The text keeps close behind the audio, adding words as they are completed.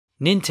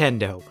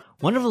Nintendo,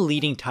 one of the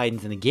leading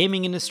titans in the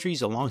gaming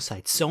industries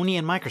alongside Sony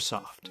and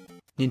Microsoft.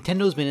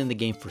 Nintendo's been in the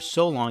game for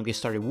so long they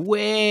started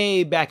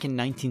way back in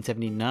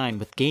 1979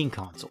 with game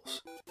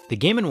consoles. The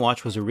Game &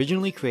 Watch was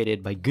originally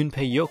created by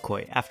Gunpei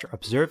Yokoi after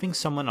observing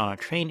someone on a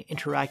train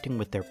interacting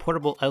with their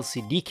portable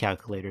LCD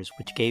calculators,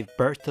 which gave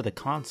birth to the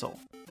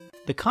console.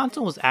 The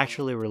console was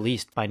actually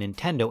released by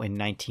Nintendo in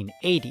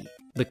 1980.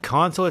 The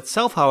console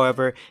itself,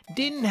 however,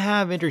 didn't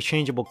have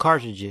interchangeable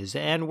cartridges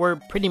and were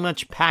pretty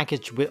much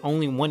packaged with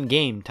only one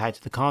game tied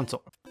to the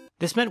console.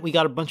 This meant we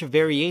got a bunch of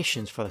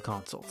variations for the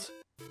consoles.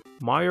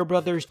 Mario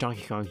Bros.,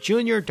 Donkey Kong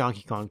Jr.,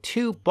 Donkey Kong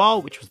 2,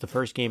 Ball, which was the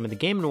first game in the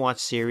Game & Watch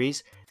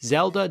series,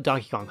 Zelda,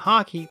 Donkey Kong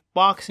Hockey,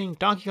 Boxing,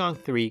 Donkey Kong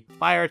 3,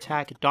 Fire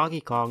Attack,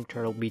 Donkey Kong,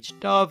 Turtle Beach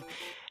Dove,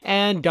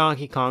 and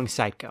Donkey Kong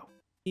Psycho.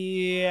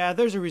 Yeah,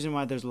 there's a reason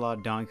why there's a lot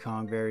of Donkey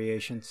Kong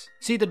variations.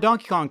 See, the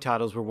Donkey Kong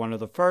titles were one of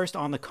the first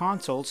on the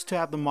consoles to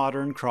have the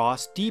modern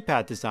cross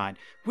D-pad design,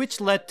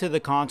 which led to the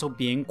console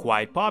being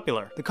quite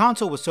popular. The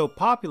console was so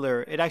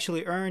popular, it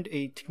actually earned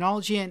a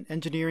Technology and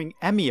Engineering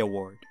Emmy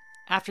Award.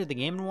 After the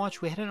Game &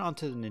 Watch, we headed on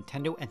to the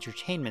Nintendo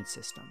Entertainment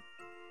System.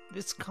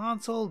 This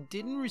console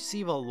didn't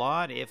receive a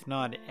lot, if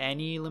not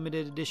any,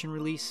 limited edition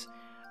release.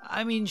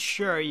 I mean,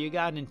 sure, you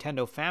got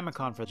Nintendo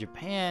Famicom for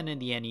Japan and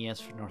the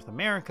NES for North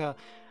America,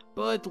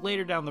 but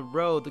later down the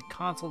road, the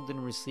console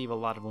didn't receive a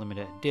lot of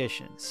limited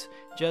editions,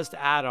 just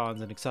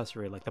add-ons and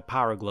accessories like the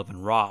Power Glove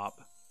and Rob.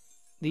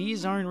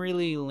 These aren't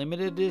really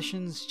limited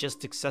editions,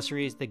 just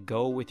accessories that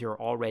go with your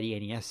already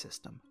NES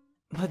system.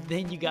 But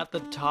then you got the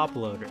top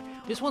loader.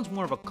 This one's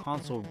more of a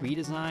console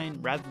redesign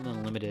rather than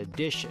a limited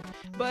edition,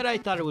 but I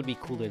thought it would be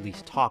cool to at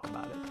least talk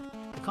about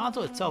it. The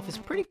console itself is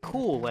pretty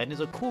cool and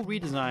is a cool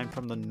redesign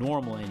from the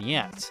normal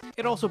NES.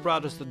 It also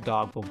brought us the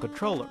Dogbone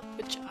controller,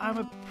 which I'm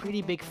a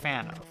pretty big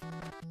fan of.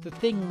 The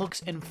thing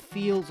looks and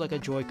feels like a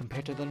Joy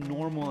compared to the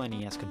normal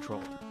NES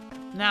controller.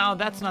 Now,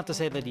 that's not to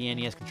say that the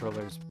NES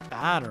controller is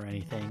bad or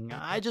anything,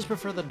 I just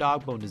prefer the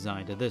Dogbone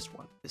design to this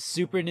one. The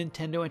Super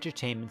Nintendo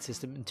Entertainment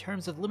System in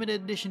terms of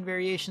limited edition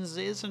variations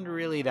isn't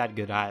really that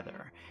good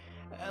either.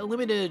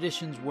 Limited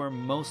editions were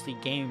mostly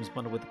games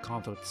bundled with the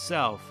console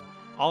itself.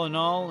 All in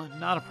all,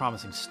 not a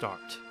promising start.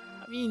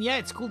 I mean, yeah,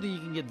 it's cool that you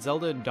can get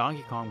Zelda and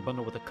Donkey Kong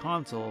bundled with a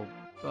console,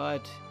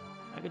 but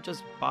I could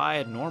just buy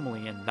it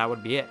normally and that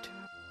would be it.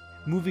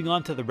 Moving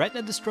on to the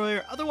Retina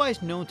Destroyer,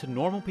 otherwise known to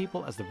normal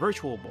people as the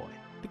Virtual Boy.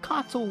 The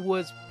console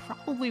was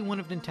probably one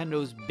of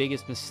Nintendo's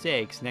biggest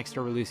mistakes next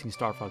to releasing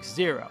Star Fox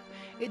Zero.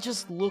 It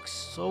just looks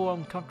so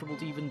uncomfortable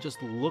to even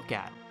just look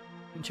at.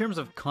 In terms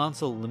of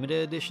console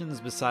limited editions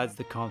besides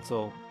the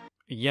console,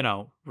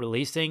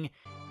 releasing,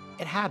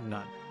 it had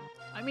none.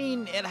 I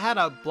mean, it had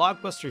a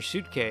Blockbuster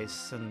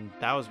suitcase, and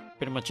that was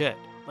pretty much it.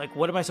 Like,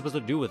 what am I supposed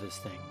to do with this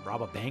thing?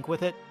 Rob a bank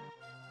with it?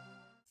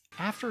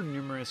 After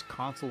numerous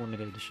console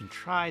limited edition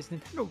tries,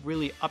 Nintendo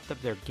really upped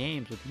up their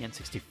games with the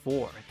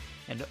N64,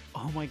 and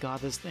oh my god,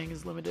 this thing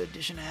is limited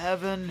edition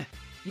heaven!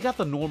 You got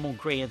the normal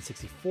gray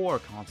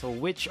N64 console,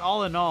 which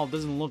all in all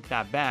doesn't look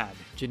that bad,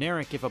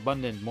 generic if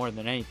abundant more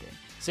than anything.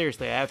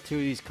 Seriously, I have two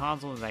of these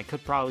consoles and I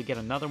could probably get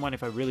another one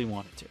if I really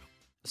wanted to.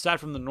 Aside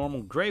from the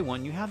normal gray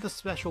one, you have the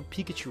special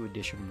Pikachu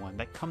edition one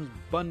that comes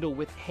bundled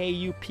with Hey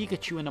You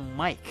Pikachu and a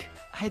mic.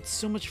 I had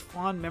so much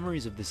fond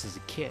memories of this as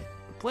a kid.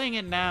 Playing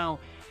it now,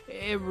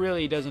 it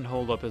really doesn't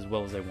hold up as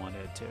well as I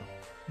wanted it to.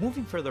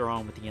 Moving further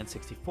on with the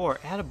N64,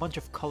 it had a bunch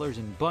of colors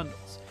in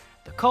bundles.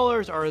 The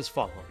colors are as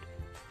followed.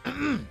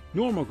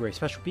 Normal Gray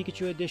Special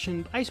Pikachu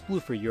Edition, Ice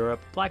Blue for Europe,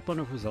 Black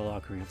Bundle for Zelda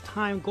Ocarina of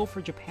Time, Gold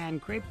for Japan,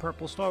 Gray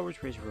Purple Star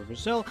Wars Racer for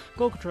Brazil,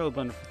 Gold Controller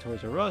Bundle for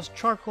Toys R Us,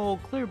 Charcoal,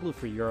 Clear Blue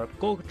for Europe,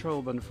 Gold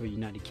Controller Bundle for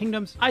United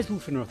Kingdoms, Ice Blue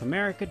for North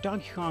America,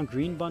 Donkey Kong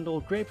Green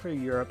Bundle, Gray for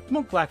Europe,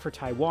 Smoke Black for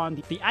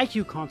Taiwan, the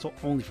IQ Console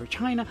only for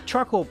China,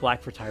 Charcoal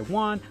Black for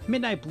Taiwan,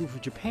 Midnight Blue for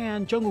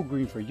Japan, Jungle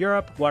Green for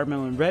Europe,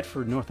 Watermelon Red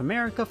for North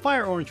America,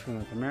 Fire Orange for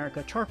North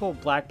America, Charcoal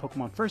Black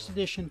Pokemon First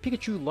Edition,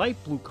 Pikachu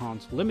Light Blue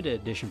Console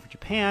Limited Edition for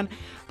Japan,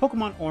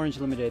 Pokemon Orange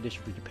Limited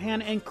Edition for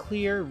Japan, and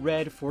Clear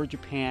Red for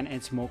Japan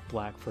and Smoke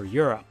Black for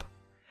Europe.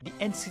 The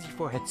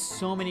N64 had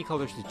so many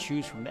colors to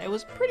choose from that it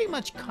was pretty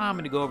much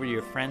common to go over to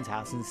your friend's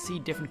house and see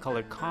different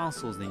colored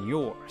consoles than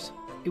yours.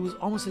 It was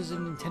almost as if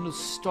Nintendo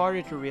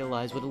started to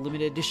realize what a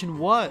limited edition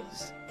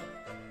was.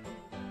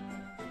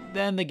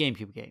 Then the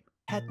GameCube game.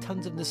 It had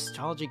tons of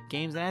nostalgic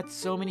games and I had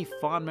so many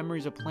fond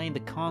memories of playing the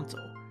console.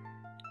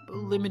 But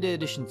limited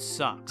edition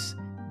sucks.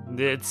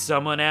 Did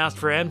someone ask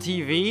for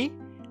MTV?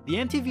 The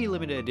MTV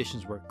limited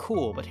editions were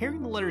cool, but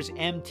hearing the letters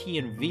MT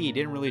and V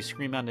didn't really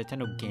scream out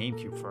Nintendo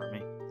GameCube for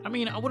me. I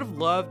mean, I would have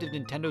loved if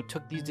Nintendo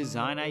took these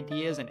design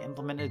ideas and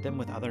implemented them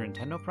with other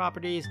Nintendo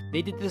properties.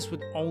 They did this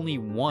with only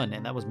one,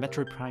 and that was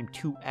Metroid Prime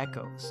 2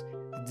 Echoes.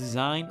 The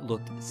design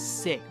looked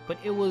sick, but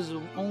it was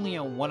only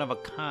a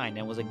one-of-a-kind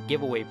and was a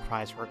giveaway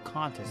prize for a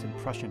contest in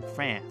Prussia and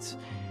France.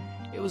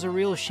 It was a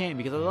real shame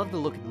because I love the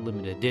look of the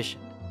limited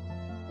edition.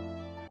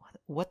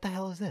 What the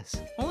hell is this?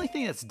 Only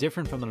thing that's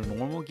different from the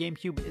normal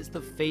GameCube is the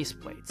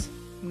faceplates.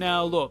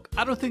 Now look,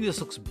 I don't think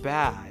this looks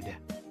bad.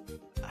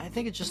 I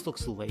think it just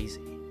looks lazy.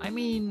 I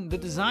mean, the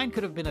design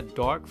could have been a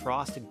dark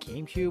frosted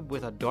GameCube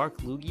with a dark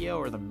Lugia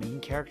or the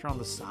main character on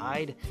the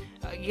side.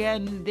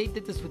 Again, they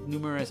did this with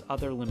numerous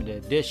other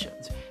limited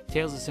editions.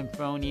 Tales of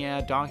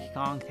Symphonia, Donkey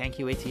Kong, Thank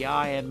You ATI,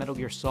 and Metal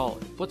Gear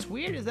Solid. What's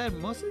weird is that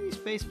most of these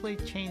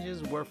faceplate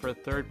changes were for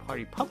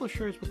third-party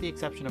publishers with the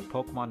exception of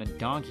Pokemon and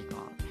Donkey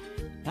Kong.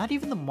 Not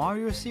even the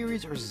Mario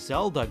series or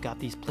Zelda got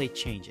these plate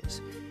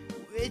changes,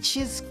 which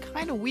is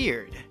kinda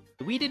weird.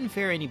 The Wii didn't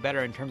fare any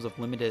better in terms of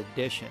limited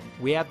edition.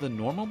 We have the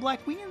normal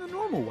black Wii and the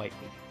normal white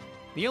Wii.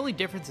 The only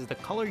difference is the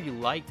color you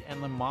liked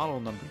and the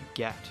model number you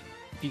get.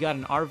 If you got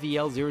an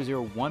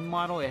RVL001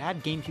 model, it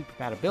had GameCube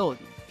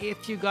compatibility.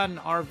 If you got an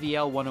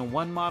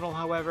RVL101 model,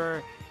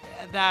 however,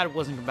 that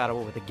wasn't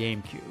compatible with the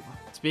GameCube.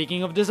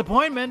 Speaking of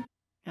disappointment,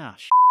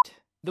 shit.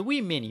 The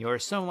Wii Mini, or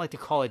some like to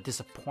call it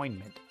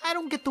disappointment. I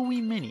don't get the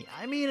Wii Mini.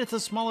 I mean, it's a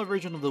smaller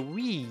version of the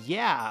Wii,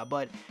 yeah,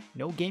 but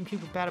no GameCube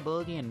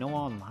compatibility and no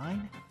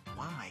online?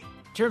 Why?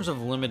 In terms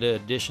of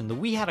limited edition, the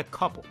Wii had a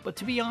couple, but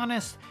to be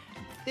honest,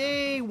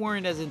 they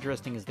weren't as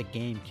interesting as the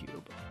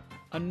GameCube.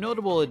 A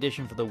notable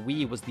addition for the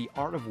Wii was the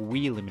Art of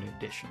Wii Limited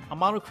Edition, a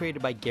model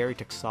created by Gary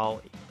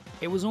Tuxali.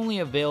 It was only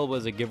available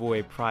as a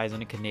giveaway prize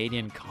in a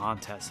Canadian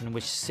contest in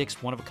which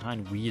 6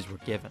 one-of-a-kind Wiis were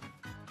given.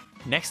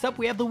 Next up,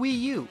 we have the Wii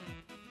U.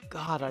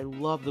 God, I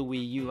love the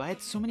Wii U. I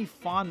had so many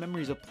fond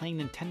memories of playing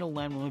Nintendo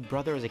Land with my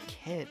brother as a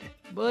kid.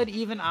 But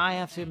even I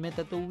have to admit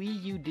that the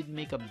Wii U did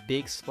make a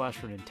big splash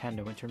for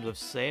Nintendo in terms of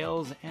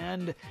sales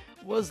and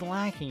was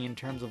lacking in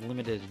terms of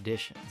limited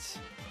editions.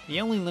 The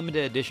only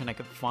limited edition I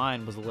could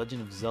find was The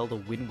Legend of Zelda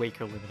Wind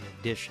Waker Limited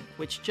Edition,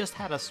 which just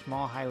had a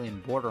small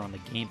Hylian border on the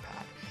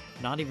gamepad,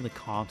 not even the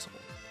console.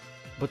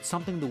 But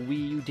something the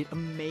Wii U did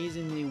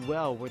amazingly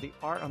well were the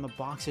art on the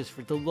boxes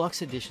for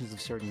deluxe editions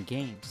of certain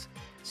games.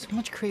 So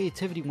much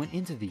creativity went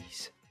into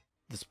these.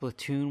 The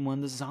Splatoon one,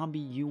 the Zombie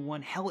U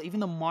one, hell, even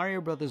the Mario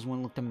Brothers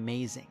one looked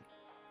amazing.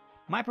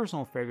 My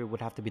personal favorite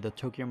would have to be the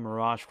Tokyo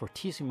Mirage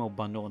Fortissimo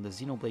bundle and the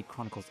Xenoblade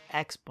Chronicles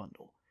X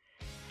bundle.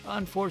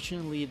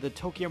 Unfortunately, the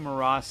Tokyo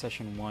Mirage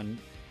Session 1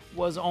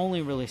 was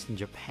only released in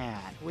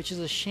Japan, which is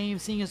a shame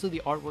seeing as though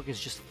the artwork is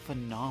just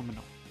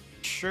phenomenal.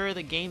 Sure,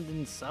 the game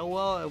didn't sell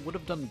well, it would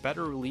have done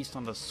better released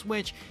on the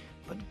Switch,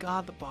 but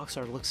god, the box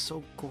art looks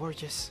so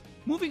gorgeous.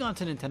 Moving on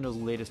to Nintendo's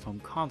latest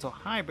home console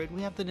hybrid,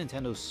 we have the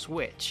Nintendo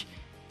Switch.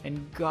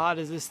 And god,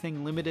 is this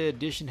thing limited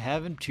edition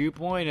heaven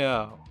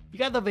 2.0. You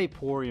got the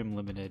Vaporeon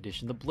limited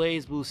edition, the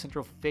Blaze Blue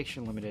Central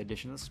Fiction limited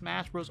edition, the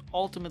Smash Bros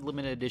Ultimate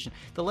limited edition,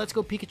 the Let's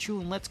Go Pikachu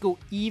and Let's Go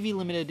Eevee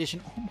limited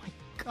edition. Oh my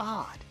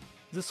god.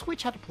 The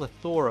Switch had a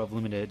plethora of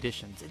limited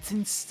editions. It's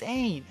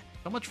insane.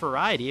 So much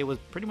variety, it was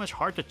pretty much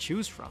hard to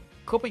choose from.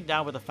 Coping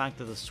down with the fact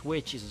that the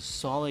Switch is a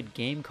solid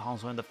game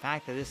console and the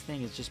fact that this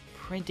thing is just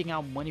printing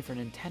out money for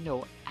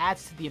Nintendo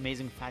adds to the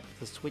amazing fact that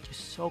the Switch is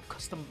so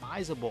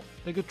customizable.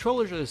 The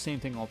controllers are the same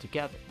thing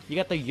altogether. You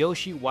got the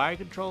Yoshi wired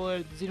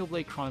controller, the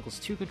Xenoblade Chronicles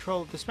 2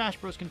 controller, the Smash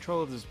Bros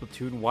controller, the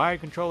Splatoon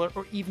wired controller,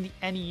 or even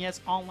the NES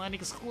online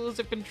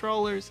exclusive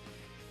controllers.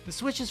 The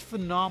Switch is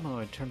phenomenal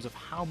in terms of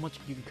how much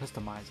you can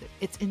customize it.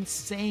 It's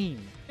insane.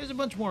 There's a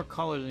bunch more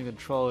colors and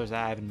controllers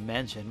that I haven't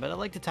mentioned, but I'd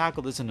like to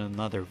tackle this in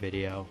another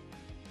video.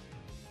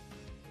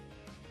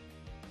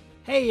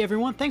 Hey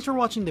everyone, thanks for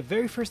watching the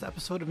very first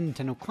episode of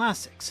Nintendo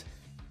Classics.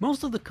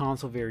 Most of the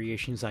console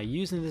variations I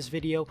used in this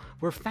video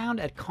were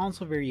found at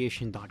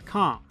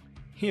consolevariation.com.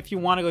 If you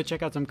want to go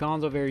check out some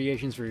console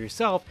variations for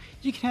yourself,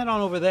 you can head on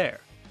over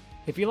there.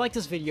 If you like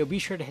this video, be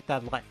sure to hit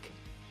that like.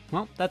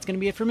 Well, that's going to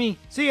be it for me.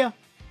 See ya!